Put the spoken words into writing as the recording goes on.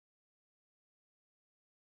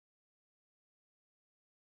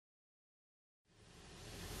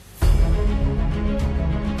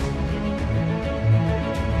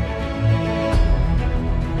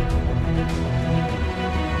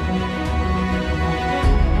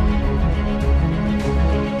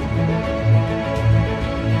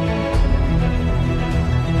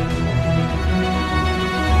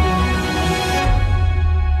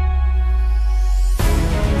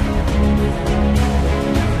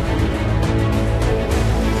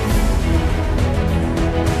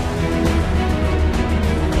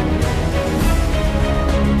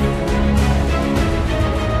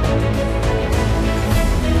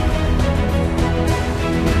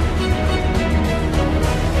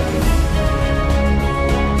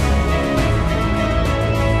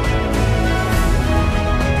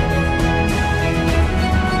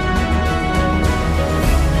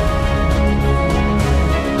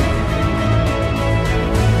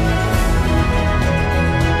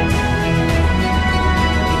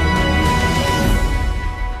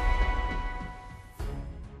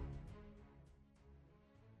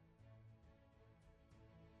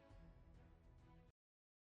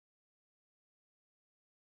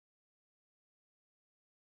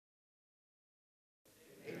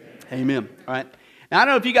Amen. All right. Now, I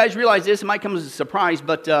don't know if you guys realize this. It might come as a surprise,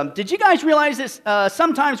 but did you guys realize this?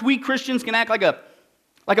 Sometimes we Christians can act like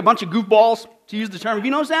a bunch of goofballs, to use the term. Have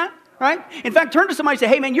you noticed that? Right? In fact, turn to somebody and say,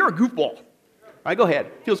 hey, man, you're a goofball. All right, go ahead.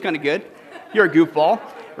 Feels kind of good. You're a goofball,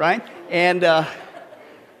 right? And,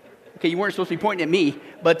 okay, you weren't supposed to be pointing at me,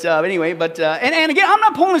 but anyway, and again, I'm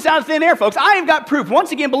not pulling this out of thin air, folks. I have got proof.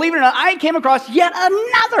 Once again, believe it or not, I came across yet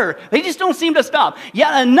another, they just don't seem to stop,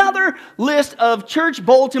 yet another list of church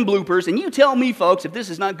bulletin bloopers, and you tell me, folks, if this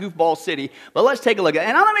is not Goofball City, but let's take a look at it.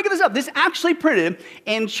 And I'm not making this up. This actually printed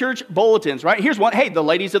in church bulletins, right? Here's one. Hey, the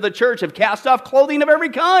ladies of the church have cast off clothing of every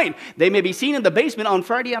kind. They may be seen in the basement on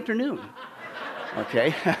Friday afternoon.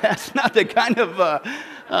 Okay, that's not the kind of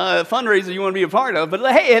fundraiser you want to be a part of. But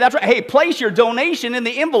hey, that's right. Hey, place your donation in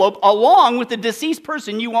the envelope along with the deceased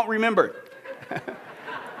person you won't remember.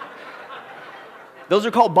 Those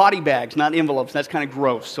are called body bags, not envelopes. That's kind of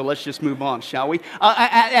gross. So let's just move on, shall we?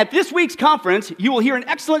 At this week's conference, you will hear an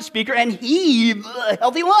excellent speaker and heave a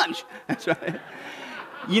healthy lunch. That's right.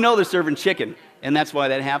 You know they're serving chicken, and that's why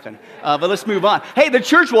that happened. But let's move on. Hey, the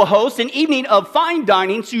church will host an evening of fine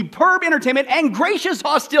dining, superb entertainment, and gracious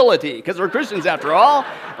hostility, because we're Christians after all,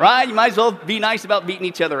 right? You might as well be nice about beating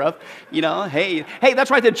each other up. You know, hey,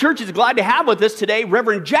 that's right. The church is glad to have with us today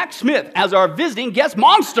Reverend Jack Smith as our visiting guest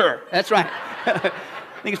monster. That's right. I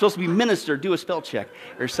think it's supposed to be minister, do a spell check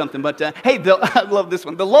or something. But hey, I love this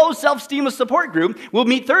one. The Low Self-Esteem Support Group will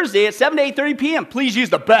meet Thursday at 7 to 8:30 p.m. Please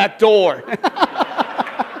use the back door.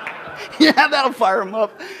 Yeah, that'll fire them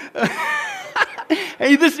up.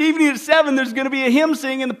 Hey, this evening at 7, there's going to be a hymn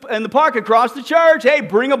sing in the park across the church. Hey,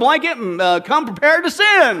 bring a blanket and come prepared to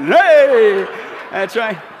sin. Hey, that's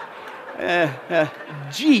right.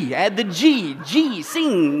 G, add the G,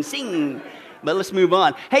 sing. But let's move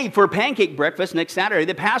on. Hey, for pancake breakfast next Saturday,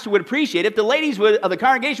 the pastor would appreciate if the ladies of the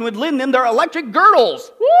congregation would lend them their electric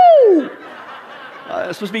girdles. Woo!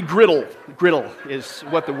 It's supposed to be griddle. Griddle is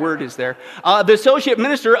what the word is there. The associate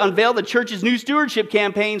minister unveiled the church's new stewardship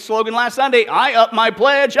campaign slogan last Sunday, I up my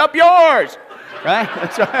pledge, up yours. Right?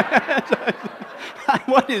 That's right.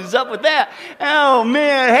 What is up with that? Oh,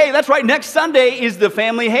 man. Hey, that's right. Next Sunday is the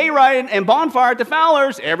family hayride and bonfire at the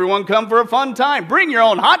Fowlers. Everyone come for a fun time. Bring your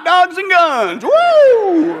own hot dogs and guns.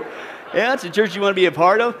 Woo! Yeah, that's a church you want to be a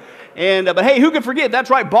part of. But hey, who could forget? That's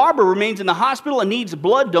right, Barbara remains in the hospital and needs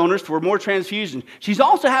blood donors for more transfusions. She's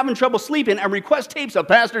also having trouble sleeping and requests tapes of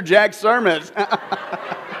Pastor Jack's sermons. That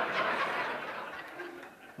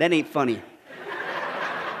ain't funny.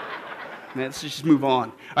 Let's just move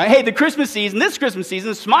on. All right, hey, this Christmas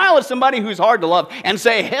season, smile at somebody who's hard to love and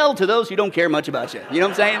say hell to those who don't care much about you. You know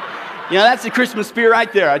what I'm saying? You know, that's the Christmas spirit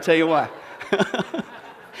right there, I tell you what.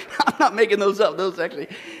 I'm not making those up. Those actually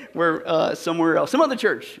were somewhere else. Some other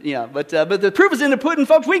church, yeah. But the proof is in the pudding,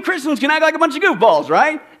 folks. We Christians can act like a bunch of goofballs,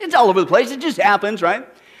 right? It's all over the place. It just happens, right?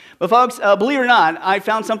 But folks, believe it or not, I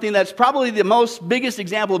found something that's probably the biggest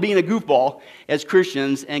example of being a goofball as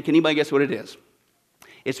Christians. And can anybody guess what it is?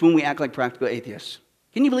 It's when we act like practical atheists.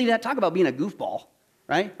 Can you believe that? Talk about being a goofball,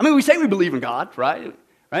 right? I mean, we say we believe in God, right?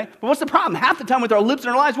 But what's the problem? Half the time with our lips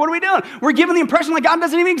and our lives, what are we doing? We're giving the impression that God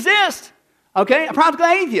doesn't even exist. Okay? A practical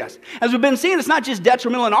atheist. As we've been seeing, it's not just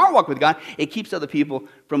detrimental in our walk with God, it keeps other people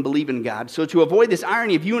from believing in God. So to avoid this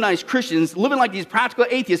irony of you and I as Christians living like these practical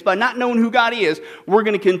atheists by not knowing who God is, we're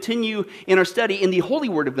going to continue in our study in the Holy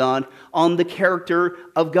Word of God on the character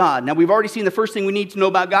of God. Now, we've already seen the first thing we need to know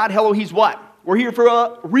about God. Hello, He's what? We're here for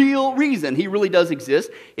a real reason. He really does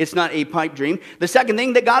exist. It's not a pipe dream. The second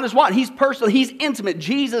thing, that God is what? He's personal. He's intimate.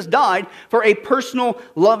 Jesus died for a personal,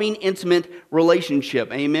 loving, intimate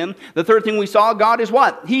relationship. Amen. The third thing we saw, God is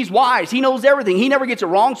what? He's wise. He knows everything. He never gets it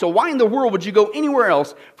wrong. So why in the world would you go anywhere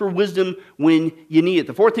else for wisdom when you need it?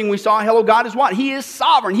 The fourth thing we saw, hello, God is what? He is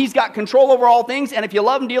sovereign. He's got control over all things. And if you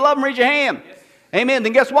love Him, do you love Him? Raise your hand. Yes. Amen.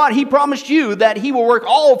 Then guess what? He promised you that He will work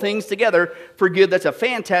all things together for good. That's a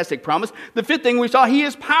fantastic promise. The fifth thing we saw, He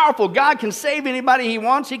is powerful. God can save anybody He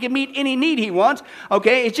wants. He can meet any need He wants.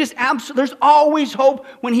 Okay, it's just there's always hope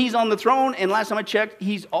when He's on the throne. And last time I checked,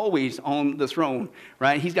 He's always on the throne,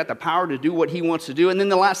 right? He's got the power to do what He wants to do. And then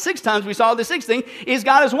the last 6 times we saw the sixth thing is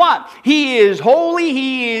God is what? He is holy.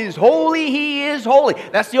 He is holy. He is holy.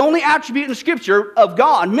 That's the only attribute in Scripture of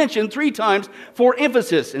God mentioned 3 times for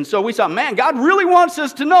emphasis. And so we saw, man, God really wants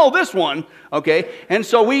us to know this one, okay? And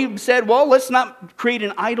so we said, well, let's not create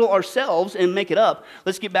an idol ourselves and make it up.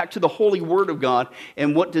 Let's get back to the holy word of God.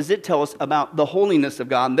 And what does it tell us about the holiness of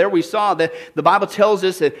God? And there we saw that the Bible tells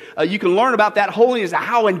us that you can learn about that holiness,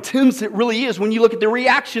 how intense it really is when you look at the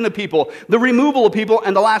reaction of people, the removal of people,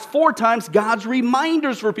 and the last 4 times, God's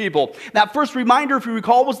reminders for people. That first reminder, if you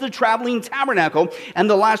recall, was the traveling tabernacle. And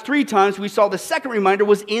the last 3 times we saw the second reminder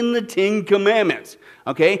was in the 10 Commandments.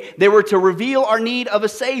 Okay, they were to reveal our need of a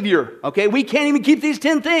Savior. Okay, we can't even keep these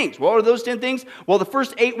 10 things. What are those 10 things? Well, the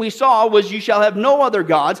first 8 we saw was you shall have no other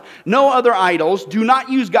gods, no other idols. Do not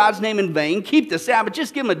use God's name in vain. Keep the Sabbath.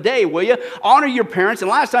 Just give them a day, will you? Honor your parents. And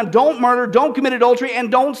last time, don't murder, don't commit adultery, and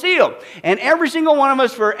don't steal. And every single one of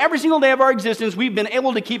us, for every single day of our existence, we've been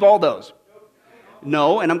able to keep all those.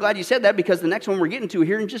 No, and I'm glad you said that because the next one we're getting to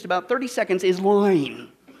here in just about 30 seconds is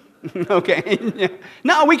lying. Okay.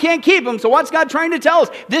 No, we can't keep them. So what's God trying to tell us?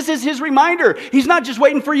 This is his reminder. He's not just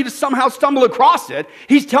waiting for you to somehow stumble across it.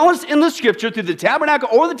 He's telling us in the scripture through the tabernacle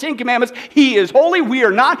or the 10 Commandments, he is holy. We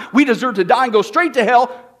are not. We deserve to die and go straight to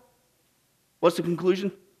hell. What's the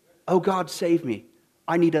conclusion? Oh, God, save me.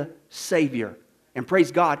 I need a Savior. And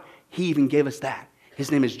praise God, he even gave us that.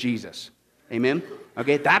 His name is Jesus. Amen?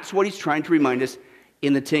 Okay, that's what he's trying to remind us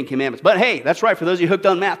in the 10 Commandments. But hey, that's right. For those of you hooked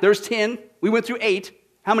on math, there's 10. We went through 8.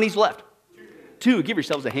 How many's left? 2. Give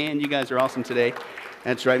yourselves a hand. You guys are awesome today.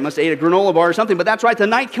 That's right. Must have ate a granola bar or something. But that's right. The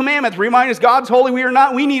 9th commandment reminds us God's holy. We are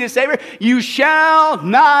not. We need a Savior. You shall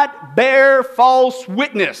not bear false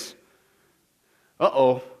witness.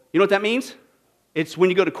 Uh-oh. You know what that means? It's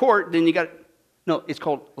when you go to court, then you got... No, it's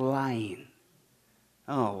called lying.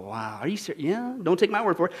 Oh, wow. Are you serious? Yeah, don't take my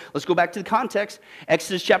word for it. Let's go back to the context.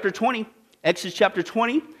 Exodus chapter 20. Exodus chapter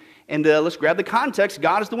 20. And let's grab the context.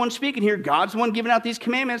 God is the one speaking here. God's the one giving out these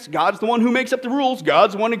commandments. God's the one who makes up the rules.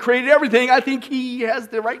 God's the one who created everything. I think he has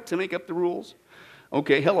the right to make up the rules.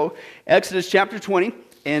 Okay, hello. Exodus chapter 20.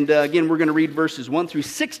 And again, we're going to read verses 1 through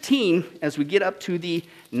 16 as we get up to the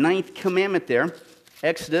 9th commandment there.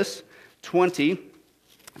 Exodus 20,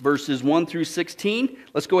 verses 1 through 16.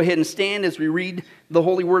 Let's go ahead and stand as we read the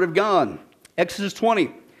holy word of God. Exodus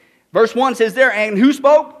 20. Verse 1 says there, and who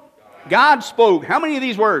spoke? God spoke. How many of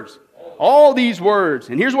these words? All these words.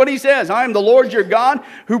 And here's what he says. I am the Lord your God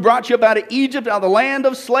who brought you up out of Egypt, out of the land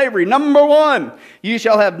of slavery. Number 1, you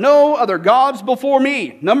shall have no other gods before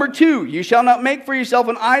me. Number 2, you shall not make for yourself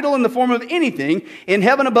an idol in the form of anything in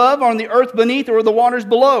heaven above, or on the earth beneath, or the waters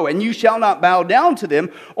below. And you shall not bow down to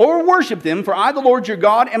them or worship them. For I, the Lord your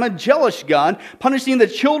God, am a jealous God, punishing the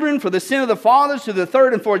children for the sin of the fathers to the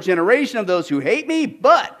 3rd and 4th generation of those who hate me,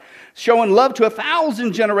 but showing love to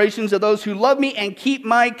 1,000 generations of those who love me and keep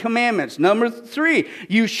my commandments. Number 3,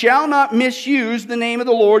 you shall not misuse the name of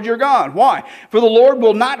the Lord your God. Why? For the Lord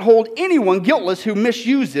will not hold anyone guiltless who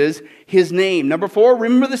misuses his name. Number 4,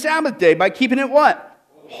 remember the Sabbath day by keeping it what?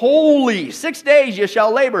 Holy. 6 days you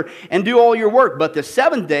shall labor and do all your work, but the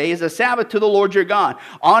 7th day is a Sabbath to the Lord your God.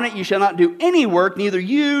 On it you shall not do any work, neither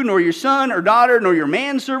you, nor your son or daughter, nor your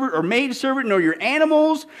manservant or maidservant, nor your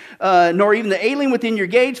animals, nor even the alien within your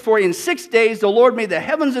gates. For in 6 days the Lord made the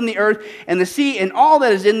heavens and the earth and the sea and all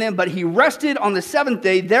that is in them, but he rested on the 7th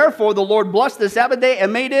day. Therefore the Lord blessed the Sabbath day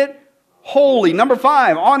and made it holy. Number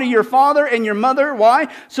 5, honor your father and your mother. Why?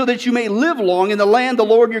 So that you may live long in the land the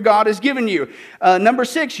Lord your God has given you. Number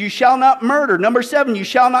 6, you shall not murder. Number 7, you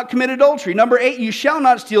shall not commit adultery. Number 8, you shall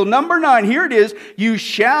not steal. Number 9, here it is, you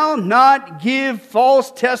shall not give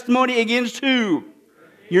false testimony against who?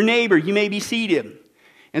 Your neighbor. You may be seated.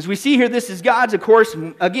 As we see here, this is God's, of course,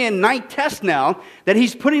 again, 9th test now that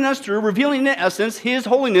he's putting us through, revealing in essence his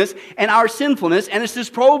holiness and our sinfulness, and it's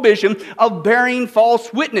this prohibition of bearing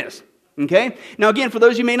false witness. Okay? Now again, for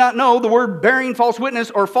those you may not know, the word bearing false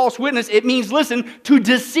witness or false witness, it means, listen, to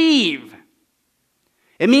deceive.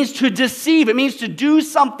 It means to deceive. It means to do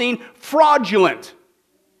something fraudulent.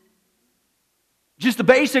 Just the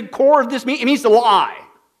basic core of this, it means to lie.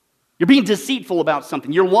 You're being deceitful about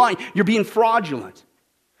something. You're lying. You're being fraudulent.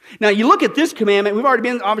 Now you look at this commandment. We've already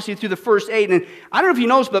been obviously through the first 8. And I don't know if you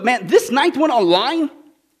noticed, but man, this 9th one on lying,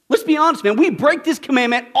 let's be honest, man. We break this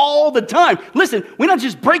commandment all the time. Listen, we don't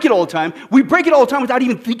just break it all the time. We break it all the time without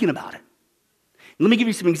even thinking about it. Let me give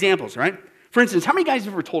you some examples, right? For instance, how many guys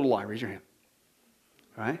have ever told a lie? Raise your hand.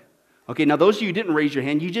 All right? Okay, now those of you who didn't raise your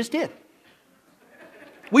hand, you just did.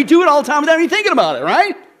 We do it all the time without even thinking about it,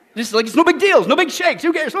 right? Just like it's no big deal. It's no big shakes.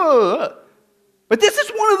 Who cares? But this is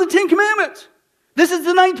one of the 10 commandments. This is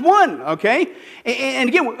the 9th one, okay? And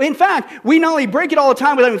again, in fact, we not only break it all the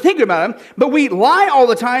time without even thinking about it, but we lie all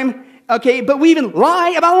the time, okay? But we even lie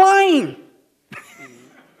about lying.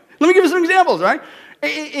 Let me give you some examples, right?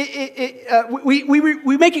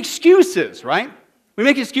 We make excuses, right? We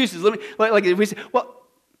make excuses. Like if we say, well,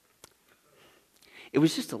 It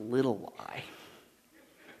was just a little lie.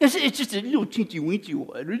 It's just a little teensy-weensy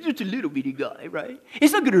one. It's just a little bitty guy, right?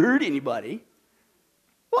 It's not going to hurt anybody.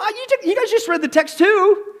 Well, you guys just read the text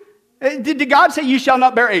too. Did God say you shall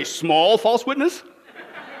not bear a small false witness?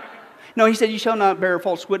 No, he said you shall not bear a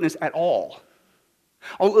false witness at all.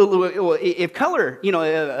 If color,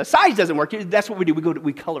 size doesn't work, that's what we do.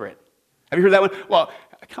 We color it. Have you heard that one? Well,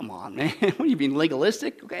 come on, man. What are you being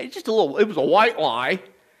legalistic? Okay, it's just it was a white lie,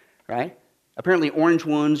 right? Apparently orange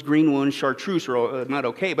ones, green ones, chartreuse are not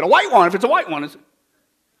okay. But a white one, if it's a white one, it's a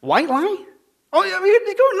white lie? Oh, I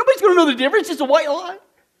mean, nobody's going to know the difference. It's a white lie.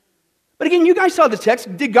 But again, you guys saw the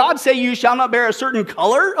text. Did God say you shall not bear a certain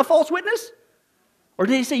color of false witness? Or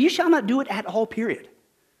did he say you shall not do it at all, period?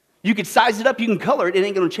 You could size it up, you can color it, it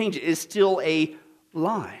ain't going to change it. It's still a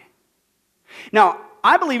lie. Now,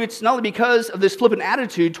 I believe it's not only because of this flippant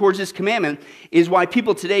attitude towards this commandment is why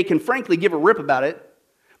people today can frankly give a rip about it.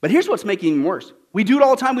 But here's what's making it even worse. We do it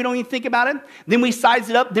all the time. We don't even think about it. Then we size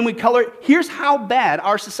it up. Then we color it. Here's how bad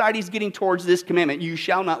our society is getting towards this commandment. You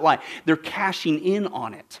shall not lie. They're cashing in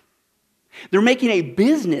on it. They're making a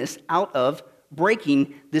business out of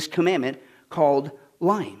breaking this commandment called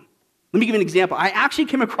lying. Let me give you an example. I actually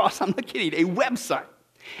came across, I'm not kidding, a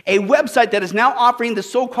website that is now offering the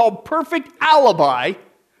so-called perfect alibi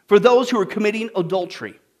for those who are committing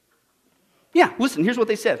adultery. Yeah, listen, here's what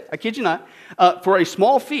they said. I kid you not. For a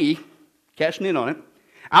small fee, cashing in on it,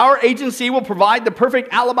 our agency will provide the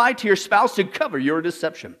perfect alibi to your spouse to cover your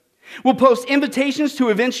deception. We'll post invitations to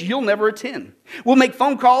events you'll never attend. We'll make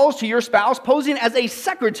phone calls to your spouse posing as a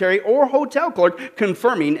secretary or hotel clerk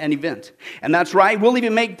confirming an event. And that's right, we'll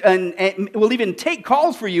even take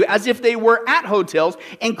calls for you as if they were at hotels,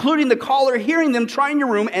 including the caller hearing them trying your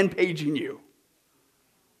room and paging you.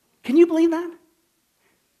 Can you believe that?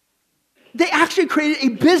 They actually created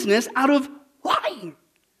a business out of lying.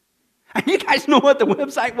 And you guys know what the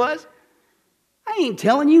website was? I ain't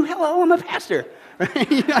telling you. Hello, I'm a pastor.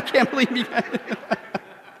 I can't believe you guys.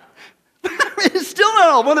 It's still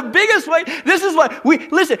not one of the biggest ways. This is what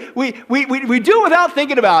we do without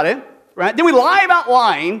thinking about it, right? Then we lie about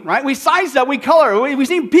lying, right? We size up, we color, we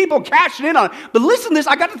see people cashing in on it. But listen to this,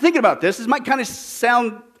 I got to think about this. This might kind of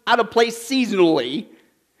sound out of place seasonally,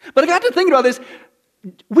 but I got to think about this.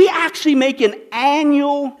 We actually make an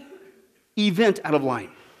annual event out of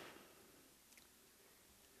lying.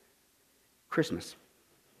 Christmas.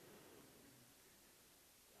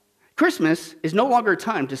 Christmas is no longer a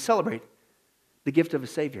time to celebrate the gift of a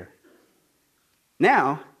Savior.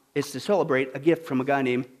 Now, it's to celebrate a gift from a guy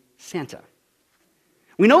named Santa.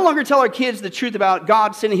 We no longer tell our kids the truth about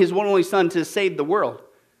God sending his one and only son to save the world.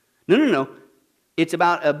 No. It's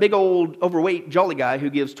about a big old overweight jolly guy who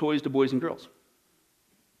gives toys to boys and girls.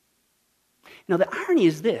 Now, the irony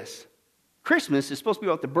is this. Christmas is supposed to be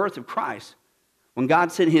about the birth of Christ when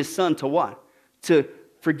God sent his son to what? To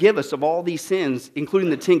forgive us of all these sins, including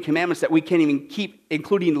the 10 Commandments that we can't even keep,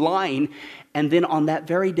 including lying. And then on that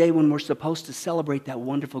very day when we're supposed to celebrate that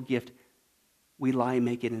wonderful gift, we lie and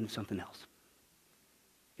make it into something else.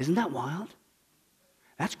 Isn't that wild?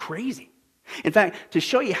 That's crazy. In fact, to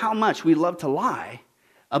show you how much we love to lie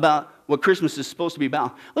about what Christmas is supposed to be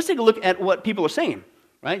about, let's take a look at what people are saying.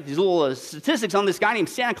 Right? These little statistics on this guy named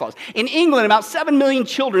Santa Claus. In England, about 7 million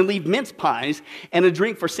children leave mince pies and a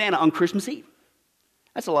drink for Santa on Christmas Eve.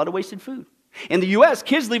 That's a lot of wasted food. In the U.S.,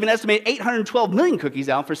 kids leave an estimated 812 million cookies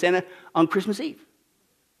out for Santa on Christmas Eve.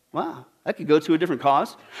 Wow, that could go to a different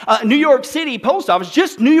cause. New York City post office,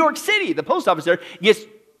 just New York City, the post office there gets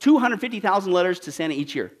 250,000 letters to Santa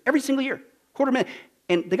each year. Every single year, $250,000.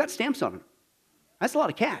 And they got stamps on them. That's a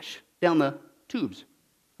lot of cash down the tubes.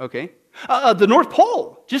 Okay? The North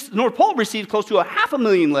Pole, just the North Pole receives close to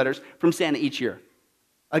 500,000 letters from Santa each year.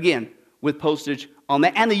 Again, with postage on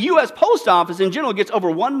that. And the U.S. Post Office in general gets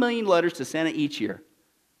over 1 million letters to Santa each year.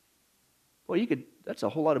 Well, that's a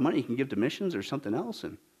whole lot of money you can give to missions or something else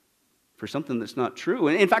and for something that's not true.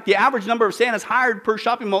 And in fact, the average number of Santas hired per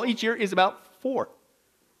shopping mall each year is about 4.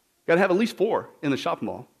 Got to have at least 4 in the shopping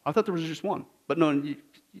mall. I thought there was just 1. But no, you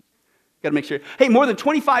got to make sure. Hey, more than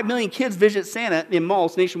 25 million kids visit Santa in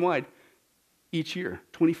malls nationwide each year.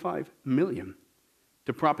 25 million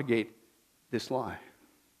to propagate this lie.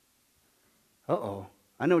 Uh-oh.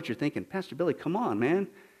 I know what you're thinking. Pastor Billy, come on, man.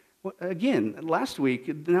 Again, last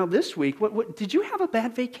week, now this week, what did you have a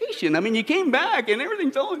bad vacation? I mean, you came back and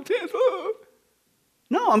everything's all intense. Oh.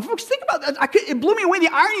 No, folks, think about that. It blew me away, the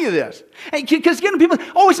irony of this. Because again, people,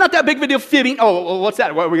 it's not that big of a deal, fibbing. Oh, what's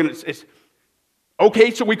that? What are we going to,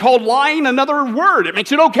 okay, so we called lying another word. It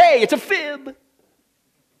makes it okay. It's a fib.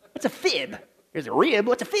 What's a fib? There's a rib.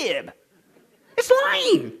 What's a fib? It's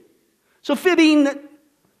lying. So fibbing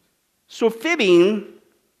So fibbing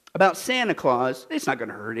about Santa Claus, it's not going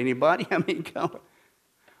to hurt anybody. I mean, come on.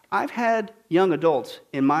 I've had young adults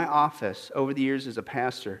in my office over the years as a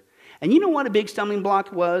pastor. And you know what a big stumbling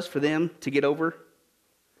block was for them to get over?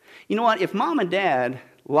 You know what? If mom and dad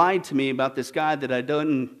lied to me about this guy that I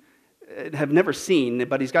have never seen,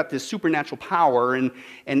 but he's got this supernatural power, and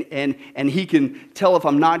he can tell if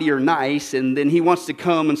I'm naughty or nice, and then he wants to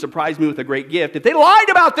come and surprise me with a great gift. If they lied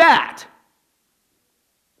about that,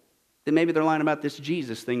 then maybe they're lying about this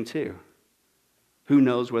Jesus thing too. Who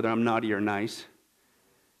knows whether I'm naughty or nice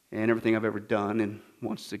and everything I've ever done, and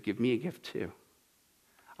wants to give me a gift too.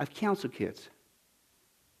 I've counseled kids.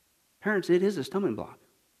 Parents, it is a stumbling block.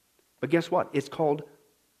 But guess what? It's called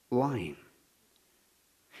lying.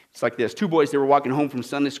 It's like this. Two boys, they were walking home from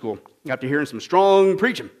Sunday school after hearing some strong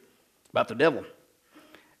preaching about the devil.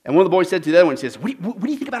 And one of the boys said to the other one, he says, what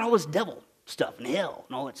do you think about all this devil stuff and hell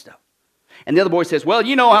and all that stuff? And the other boy says, well,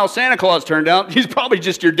 you know how Santa Claus turned out. He's probably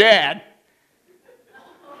just your dad.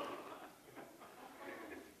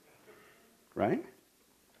 Right?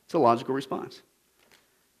 It's a logical response.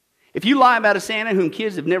 If you lie about a Santa whom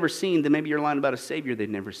kids have never seen, then maybe you're lying about a Savior they've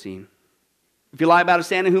never seen. If you lie about a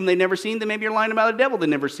Santa whom they've never seen, then maybe you're lying about a devil they've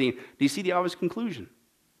never seen. Do you see the obvious conclusion?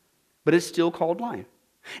 But it's still called lying.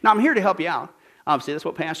 Now, I'm here to help you out. Obviously, that's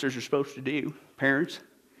what pastors are supposed to do, parents.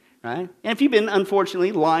 Right? And if you've been,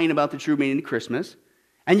 unfortunately, lying about the true meaning of Christmas,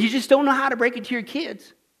 and you just don't know how to break it to your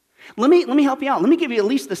kids, let me help you out. Let me give you at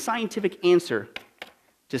least the scientific answer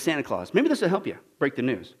to Santa Claus. Maybe this will help you break the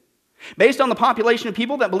news. Based on the population of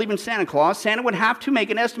people that believe in Santa Claus, Santa would have to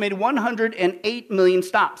make an estimated 108 million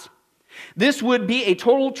stops. This would be a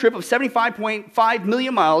total trip of 75.5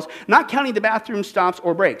 million miles, not counting the bathroom stops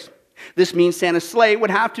or breaks. This means Santa's sleigh would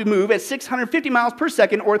have to move at 650 miles per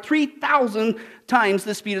second, or 3,000 times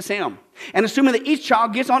the speed of sound. And assuming that each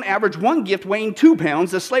child gets on average one gift weighing 2 pounds,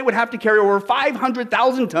 the sleigh would have to carry over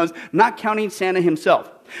 500,000 tons, not counting Santa himself.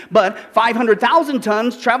 But 500,000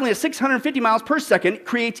 tons traveling at 650 miles per second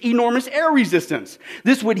creates enormous air resistance.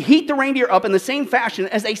 This would heat the reindeer up in the same fashion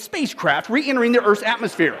as a spacecraft re-entering the Earth's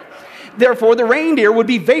atmosphere. Therefore, the reindeer would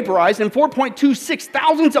be vaporized in 4.26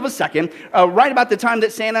 thousandths of a second, right about the time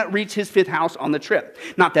that Santa reached his fifth house on the trip.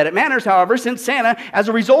 Not that it matters, however, since Santa, as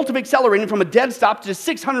a result of accelerating from a dead stop to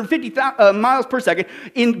 650 miles per second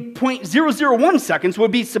in 0.001 seconds,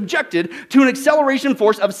 would be subjected to an acceleration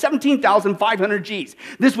force of 17,500 Gs.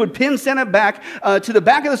 This would pin Santa back to the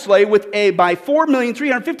back of the sleigh with by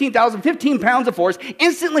 4,315,015 pounds of force,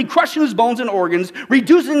 instantly crushing his bones and organs,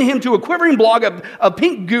 reducing him to a quivering blob of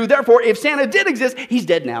pink goo. Therefore, if Santa did exist, he's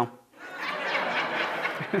dead now.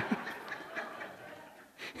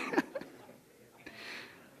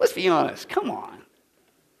 Let's be honest. Come on.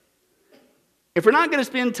 If we're not going to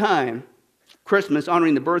spend time Christmas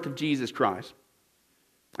honoring the birth of Jesus Christ,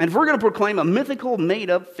 and if we're going to proclaim a mythical,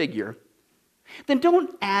 made-up figure, then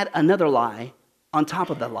don't add another lie on top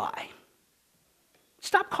of the lie.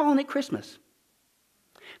 Stop calling it Christmas.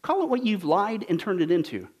 Call it what you've lied and turned it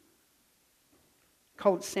into.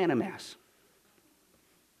 Call it Santa Mass.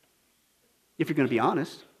 If you're going to be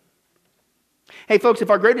honest. Hey, folks, if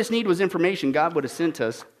our greatest need was information, God would have sent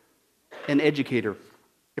us an educator.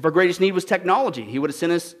 If our greatest need was technology, He would have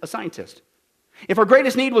sent us a scientist. If our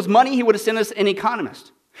greatest need was money, He would have sent us an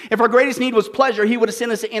economist. If our greatest need was pleasure, He would have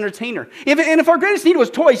sent us an entertainer. If our greatest need was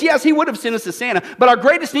toys, yes, He would have sent us a Santa. But our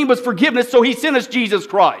greatest need was forgiveness, so He sent us Jesus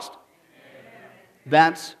Christ.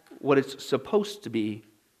 That's what it's supposed to be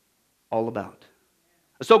all about.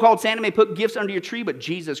 A so-called Santa may put gifts under your tree, but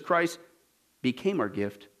Jesus Christ became our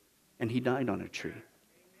gift, and He died on a tree.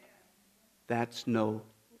 That's no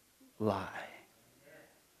lie.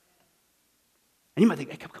 And you might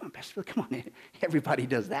think, hey, come on, Pastor Phil, come on. Everybody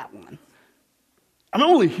does that one. I'm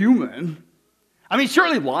only human. I mean,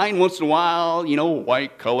 surely lying once in a while,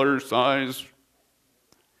 white color, size,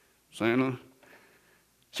 Santa.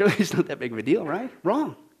 Surely it's not that big of a deal, right?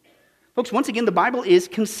 Wrong. Folks, once again, the Bible is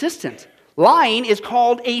consistent. Lying is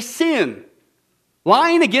called a sin.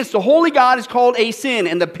 Lying against the holy God is called a sin.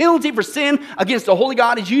 And the penalty for sin against the holy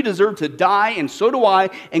God is you deserve to die, and so do I,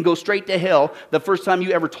 and go straight to hell the first time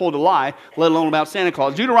you ever told a lie, let alone about Santa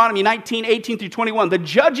Claus. Deuteronomy 19:18-21. The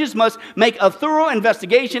judges must make a thorough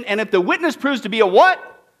investigation, and if the witness proves to be a what?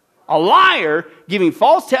 A liar, giving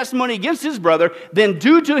false testimony against his brother, then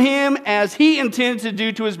do to him as he intended to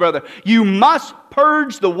do to his brother. You must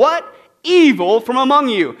purge the what? Evil from among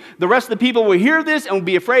you. The rest of the people will hear this and will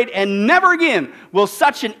be afraid, and never again will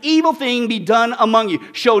such an evil thing be done among you.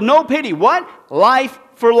 Show no pity. What? Life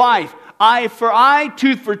for life. Eye for eye,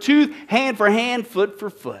 tooth for tooth, hand for hand, foot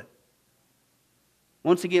for foot.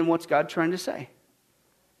 Once again, what's God trying to say?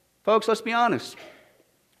 Folks, let's be honest.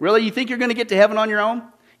 Really? You think you're going to get to heaven on your own?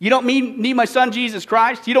 You don't need my son, Jesus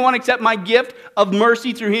Christ? You don't want to accept my gift of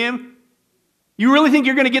mercy through him? You really think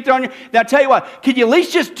you're going to get there on your own? Now, I'll tell you what. Could you at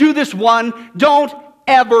least just do this one? Don't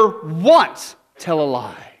ever once tell a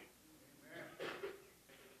lie.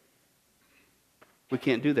 We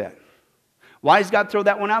can't do that. Why does God throw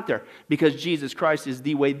that one out there? Because Jesus Christ is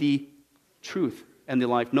the way, the truth, and the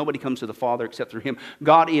life. Nobody comes to the Father except through him.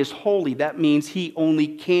 God is holy. That means he only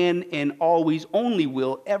can and always only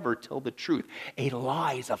will ever tell the truth. A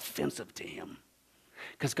lie is offensive to him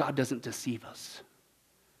because God doesn't deceive us.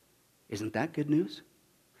 Isn't that good news?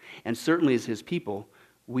 And certainly as his people,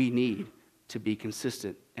 we need to be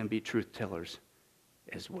consistent and be truth tellers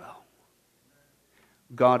as well.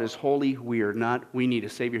 God is holy. We are not. We need a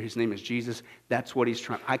Savior. His name is Jesus. That's what he's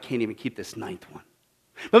trying. I can't even keep this 9th one.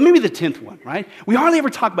 But maybe the 10th one, right? We hardly ever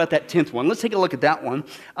talk about that 10th one. Let's take a look at that one.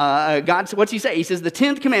 God, what's he say? He says the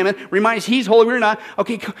 10th commandment reminds he's holy, we're not.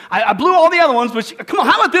 Okay, I blew all the other ones, but come on,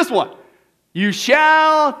 how about this one? You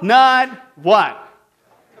shall not what?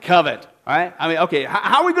 Covet. All right? I mean, okay,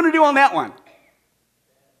 how are we going to do on that one?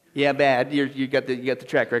 Yeah, bad. You got the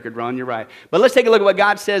track record, Ron. You're right. But let's take a look at what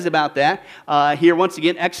God says about that. Here, once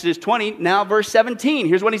again, Exodus 20, now verse 17.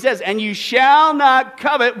 Here's what he says. And you shall not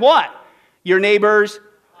covet what? Your neighbor's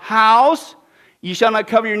house. You shall not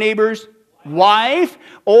covet your neighbor's wife,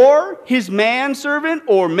 or his manservant,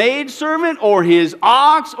 or maidservant, or his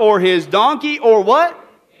ox, or his donkey, or what?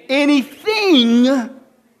 Anything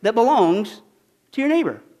that belongs to your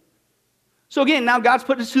neighbor. So again, now God's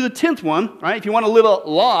put us to the 10th one, right? If you want to live a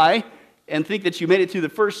lie and think that you made it through the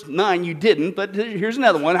first 9, you didn't. But here's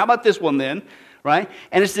another one. How about this one then? Right?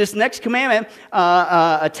 And it's this next commandment,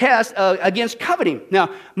 a test against coveting.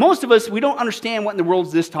 Now, most of us, we don't understand what in the world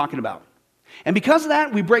is this talking about. And because of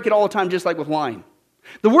that, we break it all the time, just like with lying.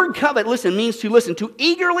 The word covet, means to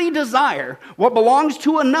eagerly desire what belongs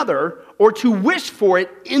to another or to wish for it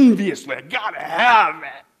enviously. I gotta have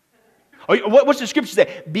it. What's the scripture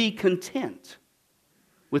say? Be content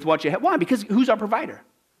with what you have. Why? Because who's our provider?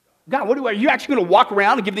 God. Are you actually going to walk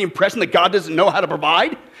around and give the impression that God doesn't know how to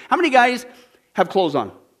provide? How many guys have clothes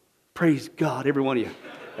on? Praise God, every one of you.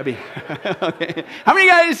 Okay. How many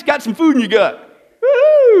guys got some food in your gut?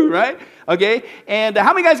 Woo, right? Okay. And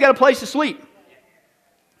how many guys got a place to sleep?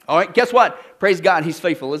 All right. Guess what? Praise God, he's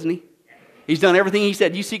faithful, isn't he? He's done everything he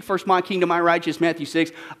said. You seek first my kingdom, my righteousness, Matthew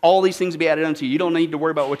 6. All these things will be added unto you. You don't need to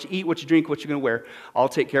worry about what you eat, what you drink, what you're going to wear. I'll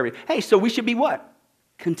take care of you. Hey, so we should be what?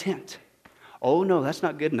 Content. Oh, no, that's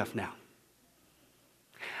not good enough now.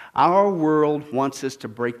 Our world wants us to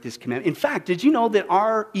break this commandment. In fact, did you know that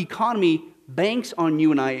our economy banks on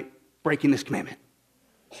you and I breaking this commandment?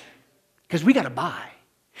 Because we got to buy.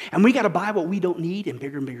 And we got to buy what we don't need in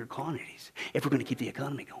bigger and bigger quantities if we're going to keep the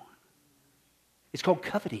economy going. It's called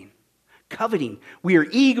coveting. Coveting. We are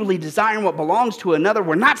eagerly desiring what belongs to another.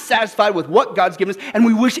 We're not satisfied with what God's given us, and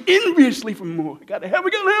we wish enviously for more. We gotta have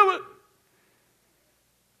it.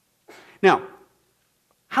 Now,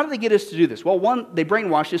 how do they get us to do this? Well, one, they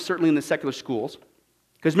brainwash us, certainly in the secular schools.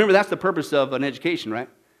 Because remember, that's the purpose of an education, right?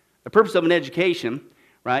 The purpose of an education,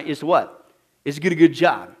 right, is to what? Is to get a good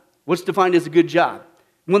job. What's defined as a good job?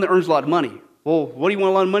 One that earns a lot of money. Well, what do you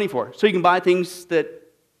want a lot of money for? So you can buy things that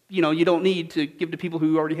you don't need to give to people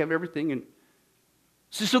who already have everything. And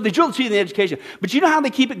so they drill it to you in the education. But you know how they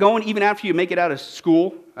keep it going even after you make it out of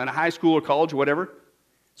school, out of high school or college or whatever?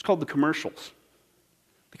 It's called the commercials.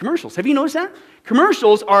 The commercials. Have you noticed that?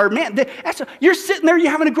 Commercials are, man, you're sitting there,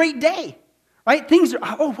 you're having a great day. Right? Things are,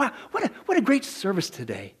 oh, wow, what a great service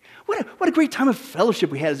today. What a great time of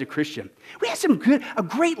fellowship we had as a Christian. We had a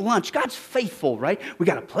great lunch. God's faithful, right? We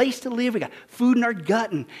got a place to live. We got food in our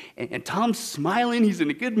gut. And Tom's smiling. He's in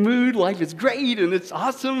a good mood. Life is great and it's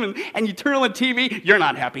awesome. And you turn on the TV, you're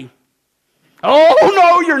not happy. Oh,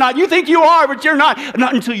 no, you're not. You think you are, but you're not.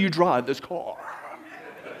 Not until you drive this car.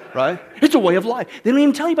 Right? It's a way of life. They don't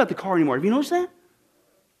even tell you about the car anymore. Have you noticed that?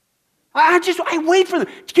 I wait for them.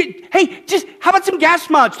 Hey, how about some gas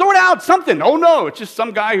mileage? Throw it out, something. Oh, no, it's just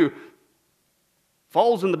some guy who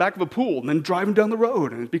falls in the back of a pool and then driving down the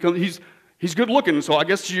road. And he's good looking, so I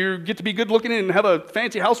guess you get to be good looking and have a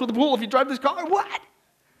fancy house with a pool if you drive this car. What?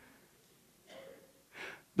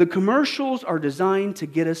 The commercials are designed to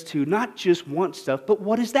get us to not just want stuff, but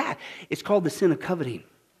what is that? It's called the sin of coveting.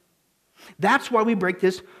 That's why we break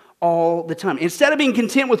this all the time. Instead of being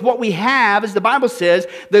content with what we have, as the Bible says,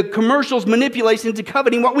 the commercials manipulate us into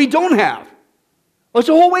coveting what we don't have. Well, it's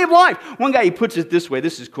a whole way of life. One guy, he puts it this way.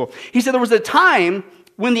 This is cool. He said there was a time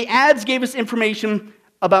when the ads gave us information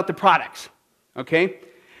about the products, okay?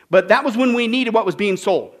 But that was when we needed what was being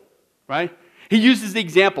sold, right? He uses the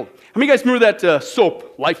example. How many of you guys remember that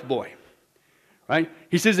soap, Lifebuoy? right?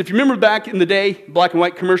 He says, if you remember back in the day, black and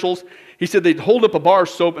white commercials, he said they'd hold up a bar of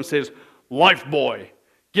soap and says, Lifebuoy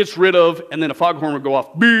gets rid of, and then a foghorn would go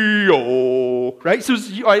off, B-O, right? So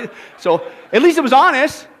at least it was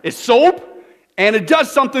honest. It's soap, and it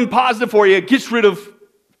does something positive for you. It gets rid of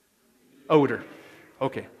odor.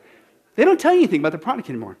 Okay. They don't tell you anything about the product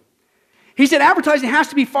anymore. He said advertising has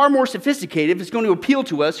to be far more sophisticated if it's going to appeal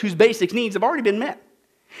to us whose basic needs have already been met.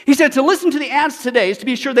 He said to listen to the ads today is to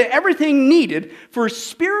be sure that everything needed for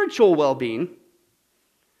spiritual well-being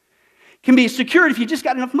can be secured if you just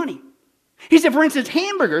got enough money. He said, for instance,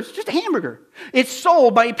 hamburgers, just a hamburger, it's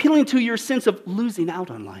sold by appealing to your sense of losing out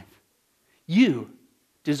on life. You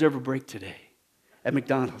deserve a break today at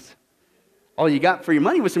McDonald's. All you got for your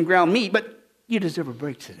money was some ground meat, but you deserve a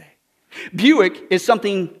break today. Buick is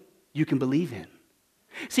something you can believe in.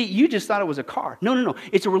 See, you just thought it was a car. No.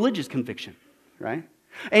 It's a religious conviction, right?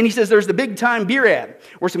 And he says there's the big time beer ad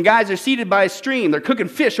where some guys are seated by a stream. They're cooking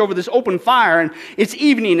fish over this open fire, and it's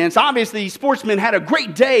evening, and it's obvious these sportsmen had a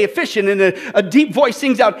great day of fishing, and a deep voice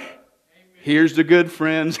sings out, Amen. Here's the good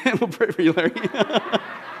friends. We'll pray for you, Larry.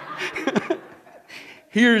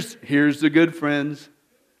 Here's the good friends.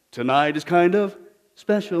 Tonight is kind of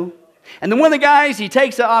special. And then one of the guys, he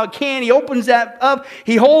takes a can, he opens that up,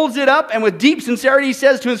 he holds it up, and with deep sincerity, he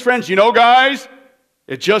says to his friends, you know, guys,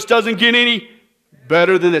 it just doesn't get any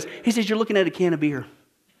better than this. He says, you're looking at a can of beer.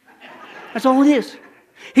 That's all it is.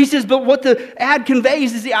 He says, but what the ad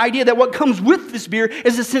conveys is the idea that what comes with this beer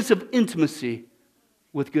is a sense of intimacy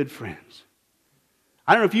with good friends.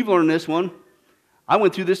 I don't know if you've learned this one. I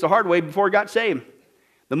went through this the hard way before I got saved.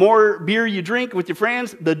 The more beer you drink with your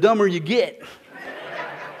friends, the dumber you get.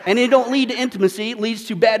 And it don't lead to intimacy, it leads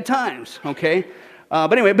to bad times, okay?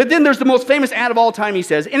 But then there's the most famous ad of all time, he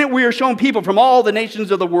says. In it, we are showing people from all the nations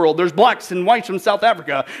of the world. There's blacks and whites from South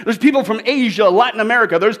Africa. There's people from Asia, Latin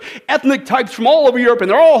America. There's ethnic types from all over Europe, and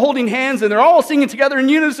they're all holding hands, and they're all singing together in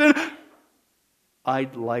unison.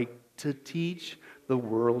 I'd like to teach the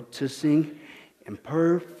world to sing in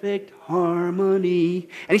perfect harmony.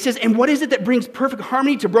 And he says, and what is it that brings perfect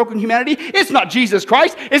harmony to broken humanity? It's not Jesus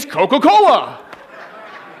Christ, it's Coca-Cola.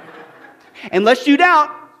 And lest you doubt,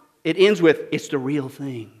 it ends with, it's the real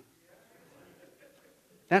thing.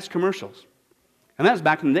 That's commercials. And that was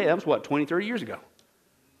back in the day. That was, 20, 30 years ago.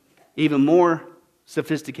 Even more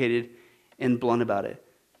sophisticated and blunt about it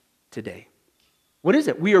today. What is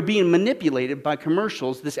it? We are being manipulated by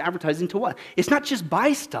commercials, this advertising to what? It's not just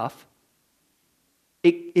buy stuff.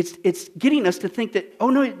 It's getting us to think that, oh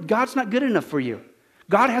no, God's not good enough for you.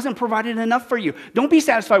 God hasn't provided enough for you. Don't be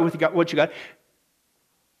satisfied with what you got.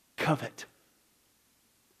 Covet.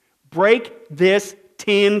 Break this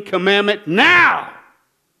 10 commandment now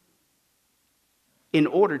in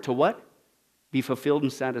order to what? Be fulfilled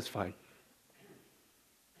and satisfied.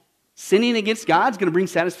 Sinning against God is going to bring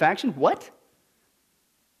satisfaction? What?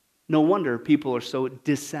 No wonder people are so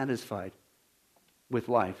dissatisfied with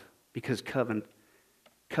life because coveting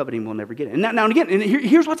will never get it. And now and again, and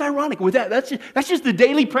here's what's ironic with that. That's just the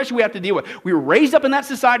daily pressure we have to deal with. We were raised up in that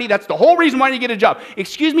society. That's the whole reason why you get a job.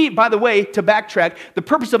 Excuse me, by the way, to backtrack, the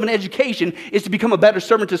purpose of an education is to become a better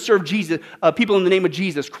servant to serve Jesus, people in the name of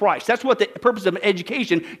Jesus Christ. That's what the purpose of an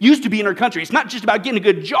education used to be in our country. It's not just about getting a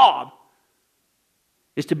good job.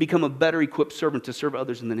 It's to become a better equipped servant to serve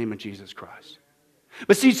others in the name of Jesus Christ.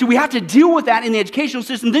 But see, so we have to deal with that in the educational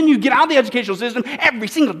system. Then you get out of the educational system every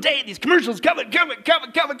single day. These commercials, covet.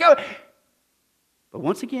 But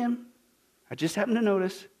once again, I just happen to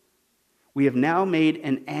notice, we have now made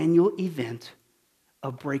an annual event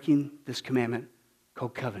of breaking this commandment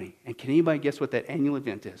called coveting. And can anybody guess what that annual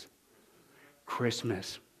event is?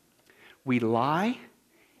 Christmas. We lie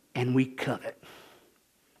and we covet.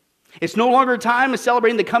 It's no longer a time of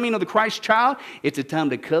celebrating the coming of the Christ child. It's a time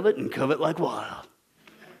to covet and covet like wild.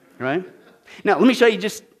 Right? Now, let me show you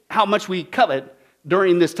just how much we covet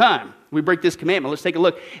during this time. We break this commandment. Let's take a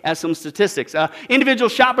look at some statistics. Individual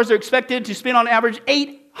shoppers are expected to spend on average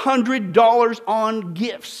 $800 on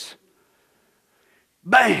gifts.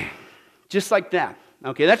 Bang! Just like that.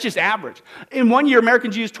 Okay, that's just average. In 1 year,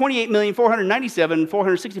 Americans used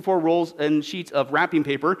 28,497,464 rolls and sheets of wrapping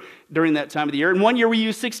paper during that time of the year. In 1 year, we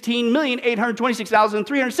used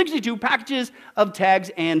 16,826,362 packages of tags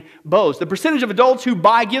and bows. The percentage of adults who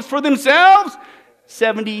buy gifts for themselves,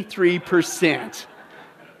 73%.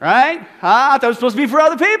 Right? I thought it was supposed to be for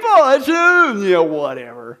other people. It's,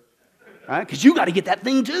 whatever. Right? Because you got to get that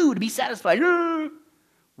thing too to be satisfied.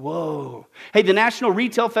 Whoa. Hey, the National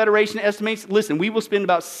Retail Federation estimates, listen, we will spend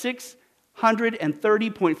about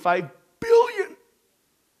 $630.5 billion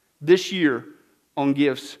this year on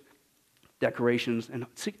gifts, decorations, and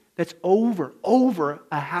that's over $500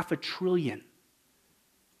 billion.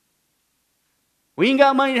 We ain't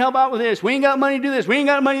got money to help out with this. We ain't got money to do this. We ain't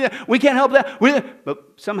got money to that. We can't help that. But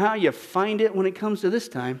somehow you find it when it comes to this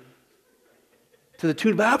time to the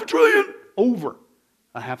tune of $500 billion. Over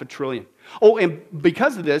 $500 billion. Oh, and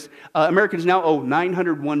because of this, Americans now owe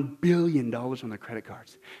 $901 billion on their credit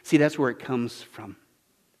cards. See, that's where it comes from.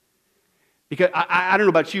 Because I don't know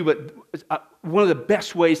about you, but one of the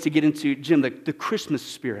best ways to get into, Jim, the Christmas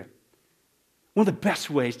spirit, one of the best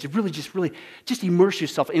ways to really just immerse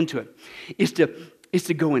yourself into it is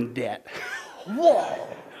to go in debt. Whoa!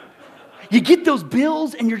 You get those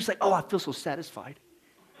bills and you're just like, oh, I feel so satisfied.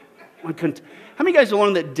 How many of you guys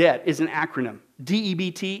know that debt is an acronym?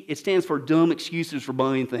 DEBT, it stands for dumb excuses for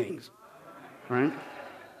buying things. Right?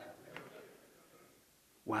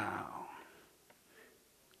 Wow.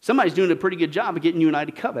 Somebody's doing a pretty good job of getting you and I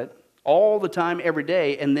to covet all the time, every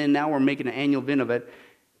day, and then now we're making an annual event of it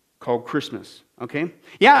called Christmas, okay?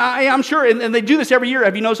 Yeah, I'm sure, and they do this every year.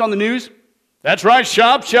 Have you noticed on the news? That's right,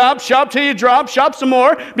 shop till you drop, shop some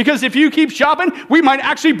more, because if you keep shopping, we might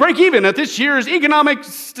actually break even at this year's economic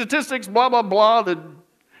statistics, blah, blah, blah, the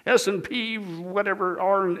S&P, whatever,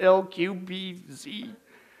 R and L, Q, B, Z.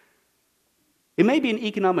 It may be an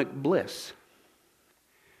economic bliss,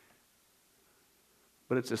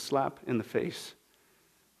 but it's a slap in the face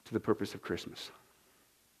to the purpose of Christmas.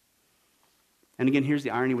 And again, here's the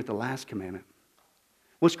irony with the last commandment.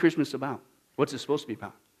 What's Christmas about? What's it supposed to be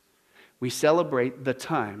about? We celebrate the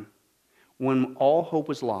time when all hope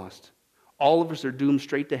was lost. All of us are doomed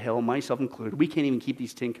straight to hell, myself included. We can't even keep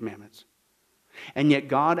these 10 commandments. And yet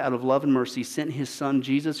God, out of love and mercy, sent his son,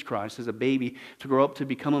 Jesus Christ, as a baby to grow up to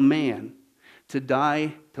become a man, to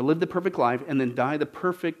die, to live the perfect life, and then die the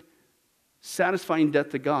perfect, satisfying death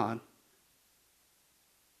to God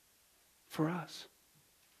for us.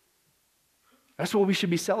 That's what we should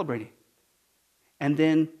be celebrating. And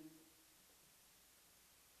then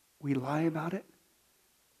we lie about it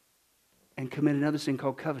and commit another sin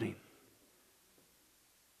called coveting.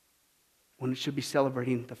 When it should be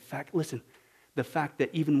celebrating the fact, listen, the fact that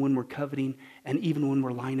even when we're coveting and even when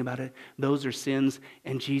we're lying about it, those are sins,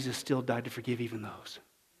 and Jesus still died to forgive even those.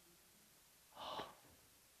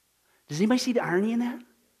 Does anybody see the irony in that?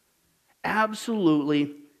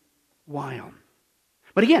 Absolutely wild.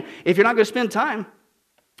 But again, if you're not going to spend time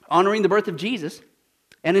honoring the birth of Jesus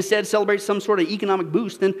and instead celebrate some sort of economic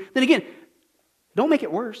boost, then again, don't make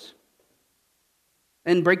it worse.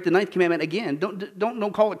 And break the 9th commandment again.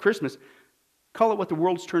 Don't call it Christmas. Call it what the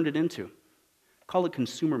world's turned it into. Call it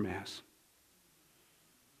consumer mass.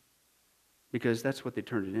 Because that's what they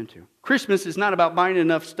turned it into. Christmas is not about buying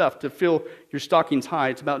enough stuff to fill your stockings high.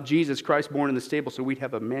 It's about Jesus Christ born in the stable so we'd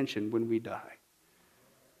have a mansion when we die.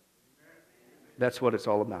 That's what it's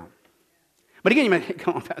all about. But again, you might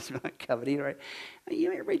come on, Pastor, like coveting, right?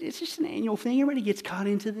 Everybody, it's just an annual thing. Everybody gets caught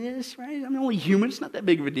into this, right? I'm only human. It's not that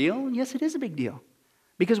big of a deal. Yes, it is a big deal.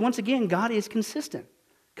 Because once again, God is consistent.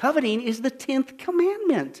 Coveting is the 10th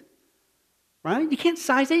commandment, right? You can't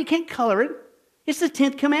size it. You can't color it. It's the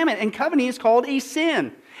 10th commandment, and coveting is called a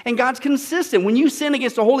sin. And God's consistent. When you sin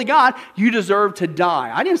against a holy God, you deserve to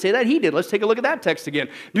die. I didn't say that. He did. Let's take a look at that text again.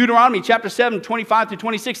 Deuteronomy chapter 7, 25 through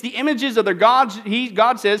 26. The images of their gods,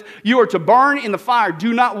 God says, you are to burn in the fire.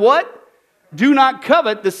 Do not what? Do not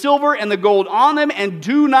covet the silver and the gold on them, and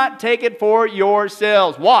do not take it for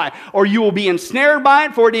yourselves. Why? Or you will be ensnared by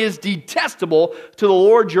it, for it is detestable to the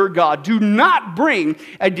Lord your God. Do not bring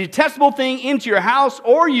a detestable thing into your house,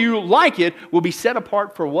 or you, like it, will be set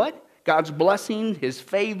apart for what? God's blessing, his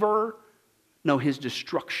favor, no, his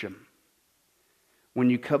destruction. When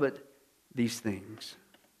you covet these things.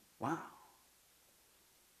 Wow.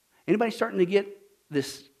 Anybody starting to get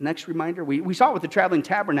this next reminder? We saw it with the traveling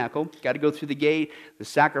tabernacle. Got to go through the gate, the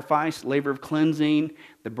sacrifice, labor of cleansing,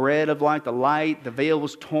 the bread of life, the light, the veil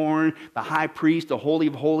was torn, the high priest, the holy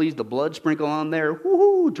of holies, the blood sprinkled on there.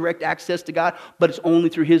 Woohoo, direct access to God, but it's only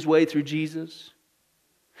through his way, through Jesus.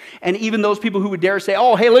 And even those people who would dare say,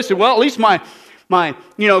 oh, hey, listen, well, at least my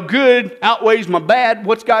good outweighs my bad.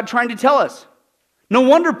 What's God trying to tell us? No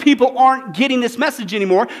wonder people aren't getting this message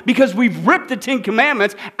anymore, because we've ripped the 10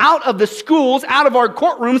 Commandments out of the schools, out of our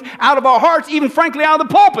courtrooms, out of our hearts, even frankly out of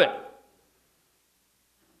the pulpit.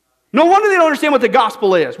 No wonder they don't understand what the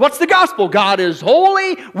gospel is. What's the gospel? God is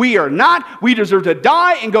holy. We are not. We deserve to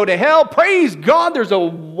die and go to hell. Praise God, there's a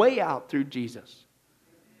way out through Jesus.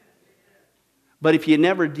 But if you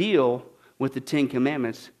never deal with the 10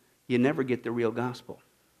 Commandments, you never get the real gospel.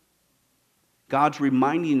 God's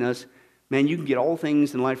reminding us, man, you can get all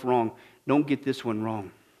things in life wrong. Don't get this one wrong.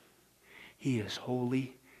 He is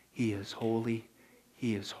holy. He is holy.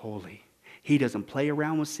 He is holy. He doesn't play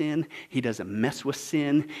around with sin. He doesn't mess with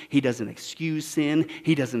sin. He doesn't excuse sin.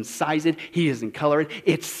 He doesn't size it. He doesn't color it.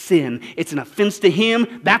 It's sin. It's an offense to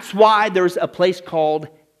him. That's why there's a place called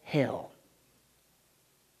hell.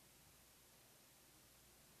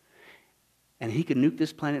 And he could nuke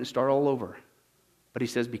this planet and start all over. But he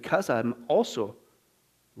says, because I'm also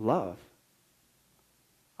love,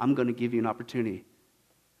 I'm going to give you an opportunity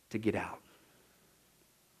to get out.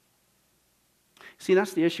 See,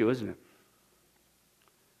 that's the issue, isn't it?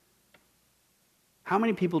 How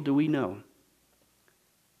many people do we know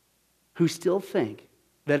who still think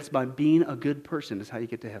that it's by being a good person is how you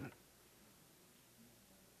get to heaven?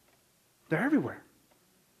 They're everywhere.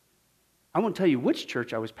 I won't tell you which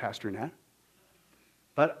church I was pastoring at,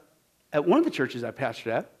 but at one of the churches I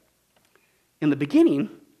pastored at, in the beginning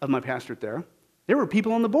of my pastorate there were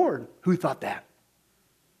people on the board who thought that.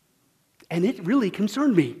 And it really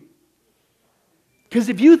concerned me. Because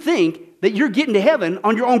if you think that you're getting to heaven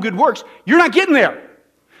on your own good works, you're not getting there.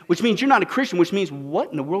 Which means you're not a Christian, which means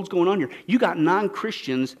what in the world's going on here? You got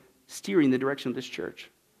non-Christians steering the direction of this church.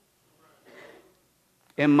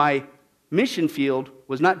 And my mission field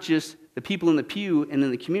was not just the people in the pew and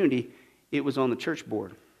in the community, it was on the church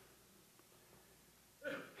board.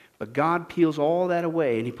 But God peels all that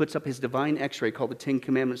away, and he puts up his divine x-ray called the Ten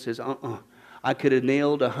Commandments, says, I could have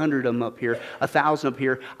nailed 100 of them up here, 1,000 up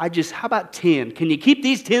here. How about 10? Can you keep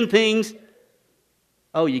these 10 things?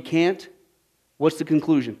 Oh, you can't? What's the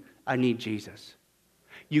conclusion? I need Jesus.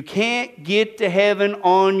 You can't get to heaven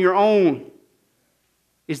on your own,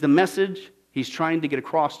 is the message he's trying to get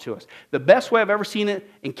across to us. The best way I've ever seen it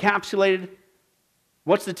encapsulated,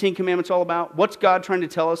 what's the Ten Commandments all about? What's God trying to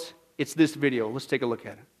tell us? It's this video. Let's take a look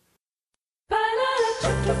at it.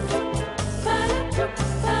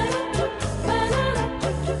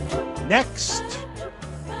 Next.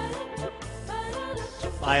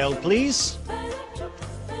 File, please.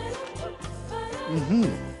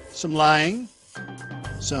 Some lying,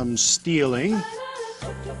 some stealing,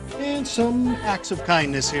 and some acts of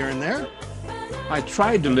kindness here and there. I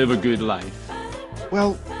tried to live a good life.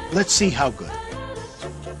 Well, let's see how good.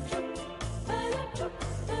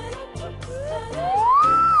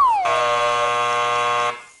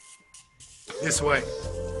 This way.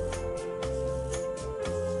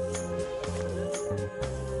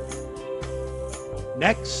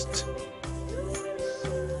 Next.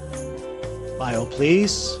 File,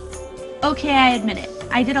 please. Okay, I admit it.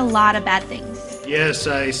 I did a lot of bad things. Yes,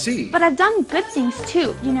 I see. But I've done good things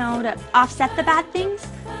too, to offset the bad things.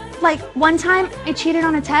 Like one time I cheated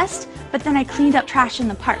on a test, but then I cleaned up trash in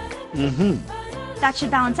the park. That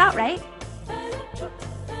should balance out, right?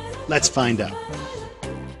 Let's find out.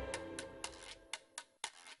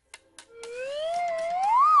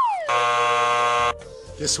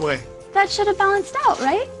 This way. That should have balanced out,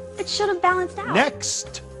 right? It should have balanced out.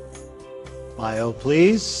 Next. File,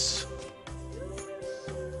 please.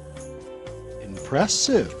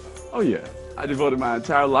 Impressive. Oh yeah, I devoted my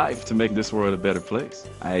entire life to making this world a better place.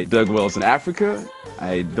 I dug wells in Africa,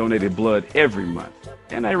 I donated blood every month,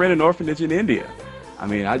 and I ran an orphanage in India.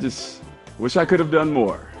 I just wish I could have done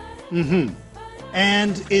more.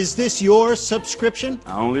 And is this your subscription?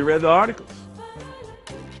 I only read the articles.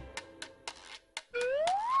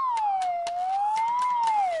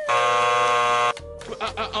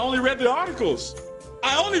 I only read the articles.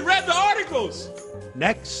 I only read the articles.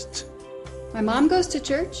 Next. My mom goes to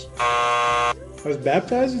church. I was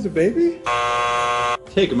baptized as a baby?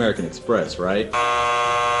 Take American Express, right?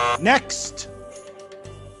 Next.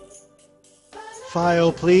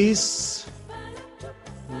 File, please.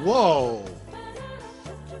 Whoa.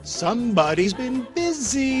 Somebody's been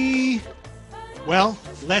busy. Well,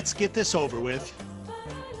 let's get this over with.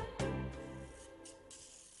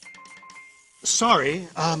 Sorry,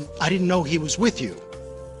 I didn't know he was with you.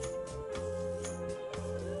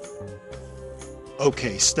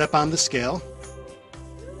 Okay, step on the scale.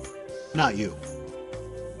 Not you.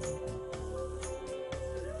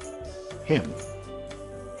 Him.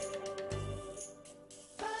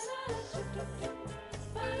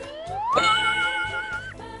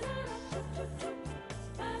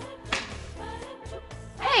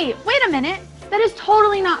 Hey, wait a minute. That is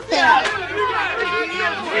totally not fair.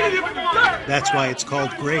 That's why it's called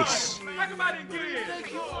grace.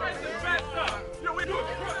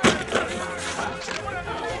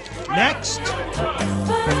 Next.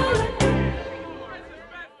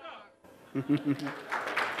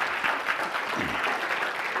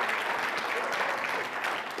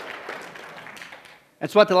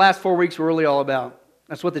 That's what the last 4 weeks were really all about.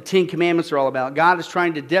 That's what the Ten Commandments are all about. God is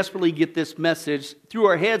trying to desperately get this message through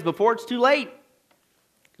our heads before it's too late.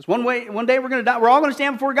 Because one day we're going to die. We're all going to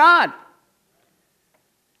stand before God.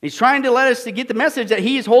 He's trying to let us to get the message that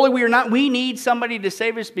He is holy, we are not. We need somebody to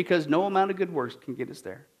save us because no amount of good works can get us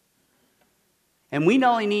there. And we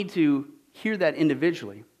not only need to hear that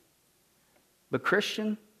individually, but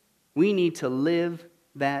Christian, we need to live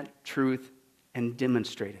that truth and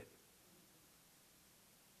demonstrate it.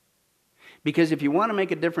 Because if you want to make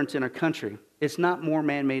a difference in our country, it's not more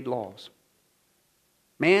man-made laws.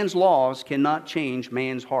 Man's laws cannot change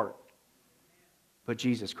man's heart, but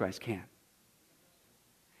Jesus Christ can.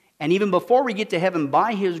 And even before we get to heaven,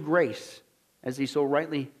 by His grace, as He so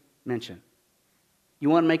rightly mentioned, you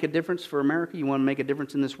want to make a difference for America? You want to make a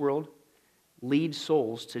difference in this world? Lead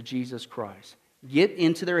souls to Jesus Christ. Get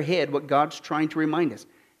into their head what God's trying to remind us.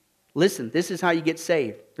 Listen, this is how you get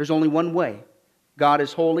saved. There's only one way. God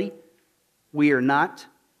is holy. We are not.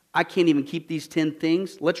 I can't even keep these 10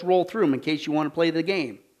 things. Let's roll through them in case you want to play the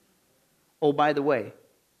game. Oh, by the way,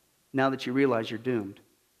 now that you realize you're doomed,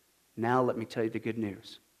 now let me tell you the good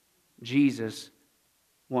news. Jesus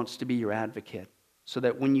wants to be your advocate so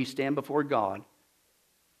that when you stand before God,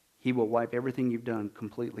 He will wipe everything you've done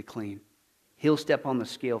completely clean. He'll step on the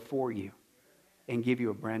scale for you and give you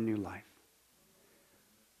a brand new life.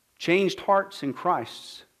 Changed hearts in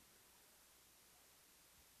Christ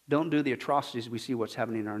don't do the atrocities we see what's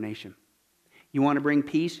happening in our nation. You want to bring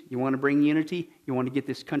peace? You want to bring unity? You want to get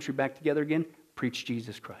this country back together again? Preach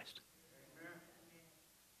Jesus Christ.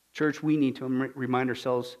 Church, we need to remind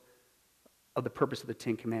ourselves of the purpose of the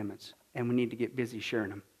 10 Commandments, and we need to get busy sharing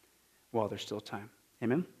them while there's still time.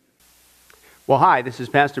 Amen? Well, hi, this is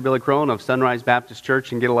Pastor Billy Crone of Sunrise Baptist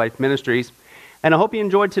Church and Get a Life Ministries, and I hope you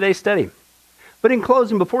enjoyed today's study. But in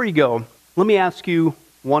closing, before you go, let me ask you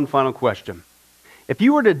one final question. If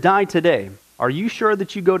you were to die today, are you sure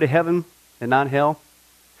that you go to heaven and not hell?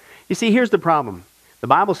 You see, here's the problem. The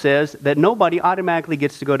Bible says that nobody automatically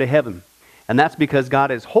gets to go to heaven, and that's because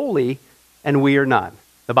God is holy and we are not.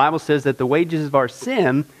 The Bible says that the wages of our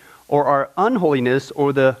sin or our unholiness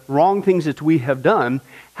or the wrong things that we have done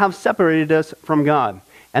have separated us from God.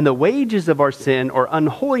 And the wages of our sin or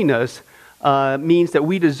unholiness means that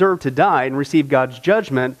we deserve to die and receive God's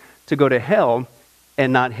judgment to go to hell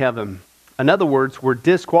and not heaven. In other words, we're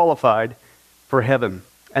disqualified for heaven.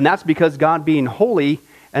 And that's because God being holy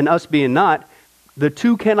and us being not, the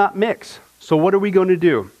two cannot mix. So what are we going to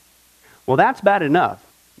do? Well, that's bad enough.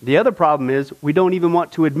 The other problem is we don't even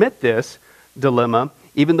want to admit this dilemma,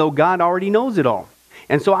 even though God already knows it all.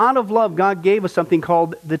 And so out of love, God gave us something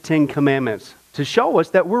called the 10 Commandments to show us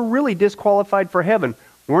that we're really disqualified for heaven.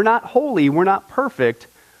 We're not holy. We're not perfect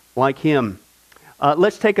like Him.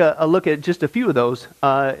 Let's take a look at just a few of those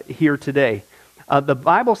here today. The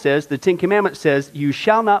Bible says, the 10 Commandments says, you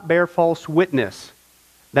shall not bear false witness.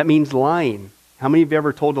 That means lying. How many of you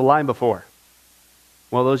ever told a lie before?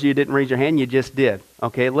 Well, those of you who didn't raise your hand, you just did.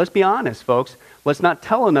 Okay, let's be honest, folks. Let's not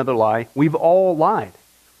tell another lie. We've all lied.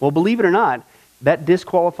 Well, believe it or not, that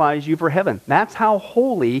disqualifies you for heaven. That's how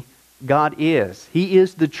holy God is. He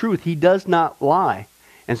is the truth. He does not lie.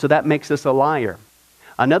 And so that makes us a liar.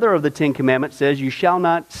 Another of the 10 Commandments says, you shall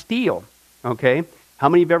not steal. Okay? How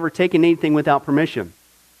many have ever taken anything without permission?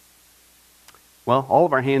 Well, all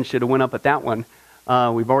of our hands should have went up at that one.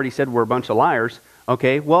 We've already said we're a bunch of liars.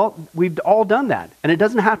 Okay? Well, we've all done that. And it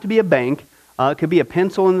doesn't have to be a bank. It could be a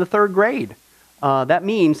pencil in the 3rd grade. That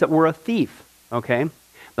means that we're a thief. Okay?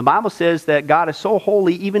 The Bible says that God is so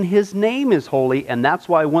holy, even His name is holy. And that's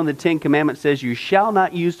why one of the 10 Commandments says, you shall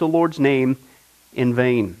not use the Lord's name in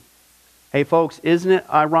vain. Hey folks, isn't it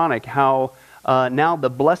ironic how now the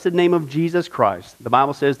blessed name of Jesus Christ, the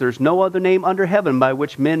Bible says there's no other name under heaven by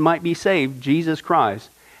which men might be saved, Jesus Christ,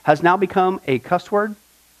 has now become a cuss word?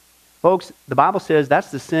 Folks, the Bible says that's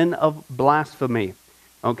the sin of blasphemy.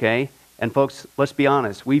 Okay? And folks, let's be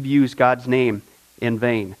honest, we've used God's name in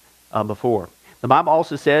vain before. The Bible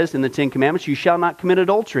also says in the 10 Commandments, you shall not commit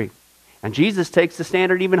adultery. And Jesus takes the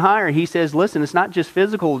standard even higher. He says, listen, it's not just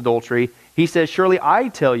physical adultery. He says, surely I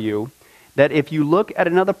tell you, that if you look at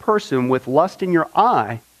another person with lust in your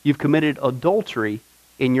eye, you've committed adultery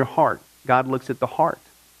in your heart. God looks at the heart.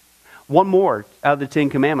 One more out of the 10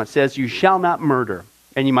 Commandments says, you shall not murder.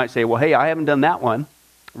 And you might say, well, hey, I haven't done that one.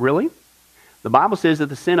 Really? The Bible says that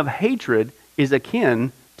the sin of hatred is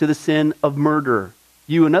akin to the sin of murder.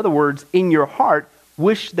 You, in other words, in your heart,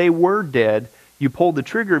 wish they were dead. You pulled the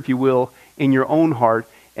trigger, if you will, in your own heart.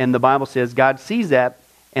 And the Bible says God sees that,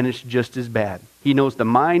 and it's just as bad. He knows the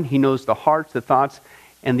mind, He knows the hearts, the thoughts,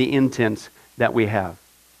 and the intents that we have.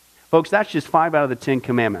 Folks, that's just 5 out of the 10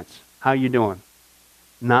 Commandments. How you doing?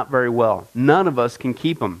 Not very well. None of us can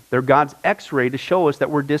keep them. They're God's x-ray to show us that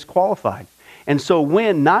we're disqualified. And so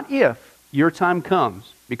when, not if, your time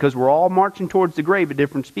comes, because we're all marching towards the grave at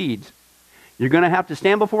different speeds, You're going to have to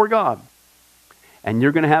stand before God. And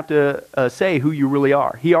you're going to have to say who you really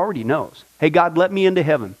are. He already knows. Hey, God, let me into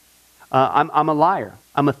heaven. I'm a liar.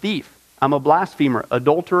 I'm a thief. I'm a blasphemer,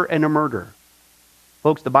 adulterer, and a murderer.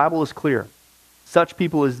 Folks, the Bible is clear. Such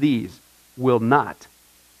people as these will not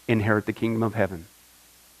inherit the kingdom of heaven.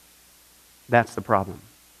 That's the problem.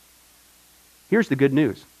 Here's the good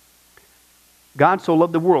news. God so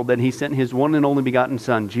loved the world that he sent his one and only begotten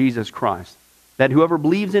Son, Jesus Christ, that whoever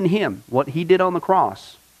believes in him, what he did on the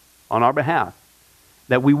cross on our behalf,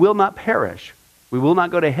 that we will not perish, we will not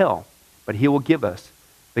go to hell, but he will give us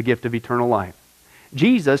the gift of eternal life.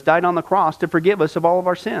 Jesus died on the cross to forgive us of all of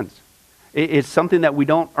our sins. It's something that we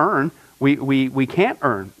don't earn. We can't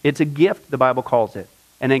earn. It's a gift, the Bible calls it,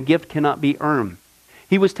 and a gift cannot be earned.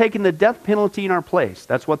 He was taking the death penalty in our place.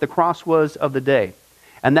 That's what the cross was of the day.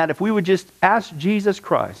 And that if we would just ask Jesus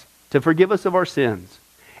Christ to forgive us of our sins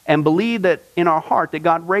and believe that in our heart that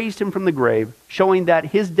God raised him from the grave, showing that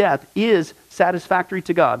his death is satisfactory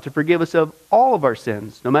to God to forgive us of all of our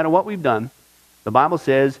sins, no matter what we've done, the Bible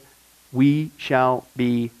says we shall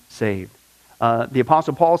be saved. The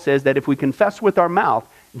Apostle Paul says that if we confess with our mouth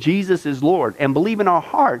Jesus is Lord and believe in our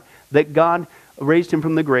heart that God raised him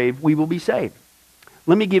from the grave, we will be saved.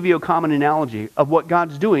 Let me give you a common analogy of what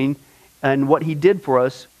God's doing and what he did for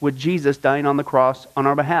us with Jesus dying on the cross on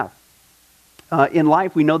our behalf. In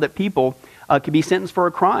life, we know that people can be sentenced for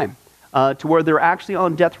a crime to where they're actually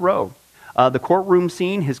on death row. The courtroom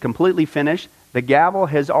scene is completely finished. The gavel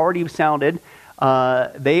has already sounded.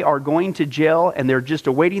 They are going to jail, and they're just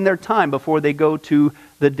awaiting their time before they go to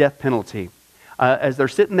the death penalty. As they're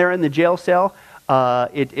sitting there in the jail cell,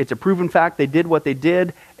 it's a proven fact they did what they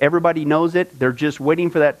did. Everybody knows it. They're just waiting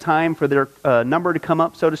for that time for their number to come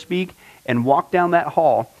up, so to speak, and walk down that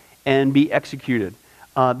hall and be executed.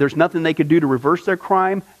 There's nothing they could do to reverse their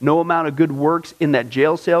crime. No amount of good works in that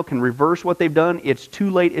jail cell can reverse what they've done. It's too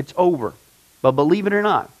late. It's over. But believe it or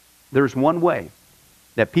not, there's one way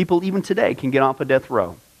that people even today can get off of death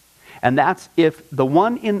row. And that's if the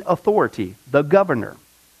one in authority, the governor,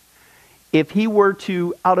 if he were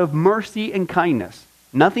to, out of mercy and kindness,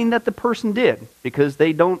 nothing that the person did, because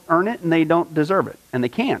they don't earn it and they don't deserve it, and they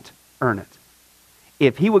can't earn it,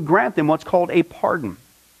 if he would grant them what's called a pardon,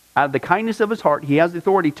 out of the kindness of his heart, he has the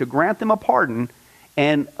authority to grant them a pardon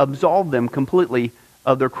and absolve them completely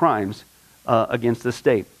of their crimes against the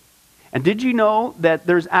state. And did you know that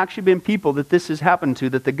there's actually been people that this has happened to,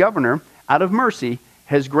 that the governor, out of mercy,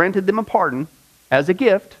 has granted them a pardon as a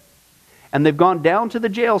gift, and they've gone down to the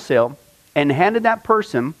jail cell and handed that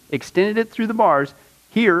person, extended it through the bars,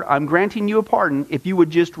 here, I'm granting you a pardon. If you would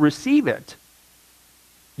just receive it,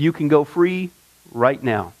 you can go free right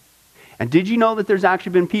now. And did you know that there's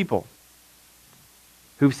actually been people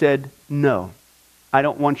who've said, no, I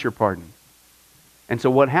don't want your pardon. And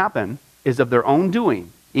so what happened is of their own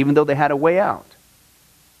doing, even though they had a way out,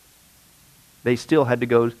 they still had to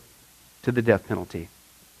go to the death penalty.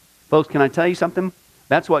 Folks, can I tell you something?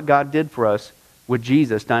 That's what God did for us with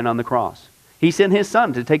Jesus dying on the cross. He sent his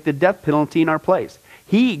Son to take the death penalty in our place.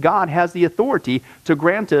 God has the authority to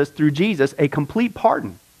grant us through Jesus a complete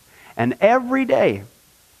pardon. And every day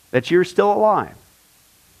that you're still alive,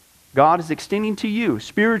 God is extending to you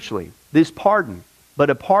spiritually this pardon. But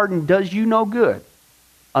a pardon does you no good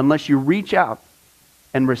unless you reach out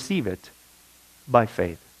and receive it by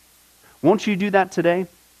faith. Won't you do that today?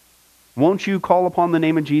 Won't you call upon the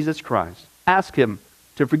name of Jesus Christ? Ask him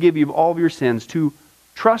to forgive you of all of your sins, to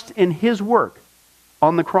trust in his work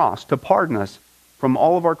on the cross to pardon us from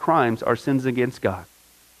all of our crimes, our sins against God.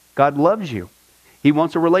 God loves you. He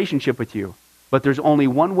wants a relationship with you. But there's only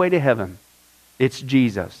one way to heaven. It's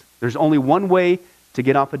Jesus. There's only one way to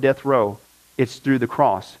get off of death row. It's through the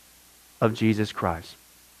cross of Jesus Christ.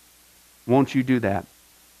 Won't you do that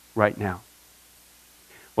right now?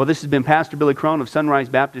 Well, this has been Pastor Billy Crone of Sunrise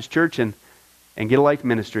Baptist Church and Get a Life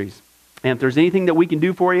Ministries. And if there's anything that we can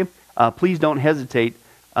do for you, please don't hesitate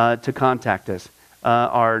to contact us.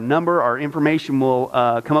 Our number, our information will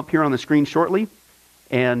come up here on the screen shortly.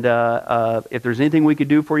 And if there's anything we could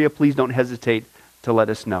do for you, please don't hesitate to let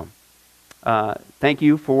us know. Thank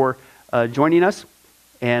you for joining us.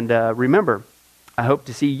 And remember, I hope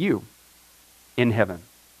to see you in heaven.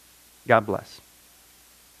 God bless.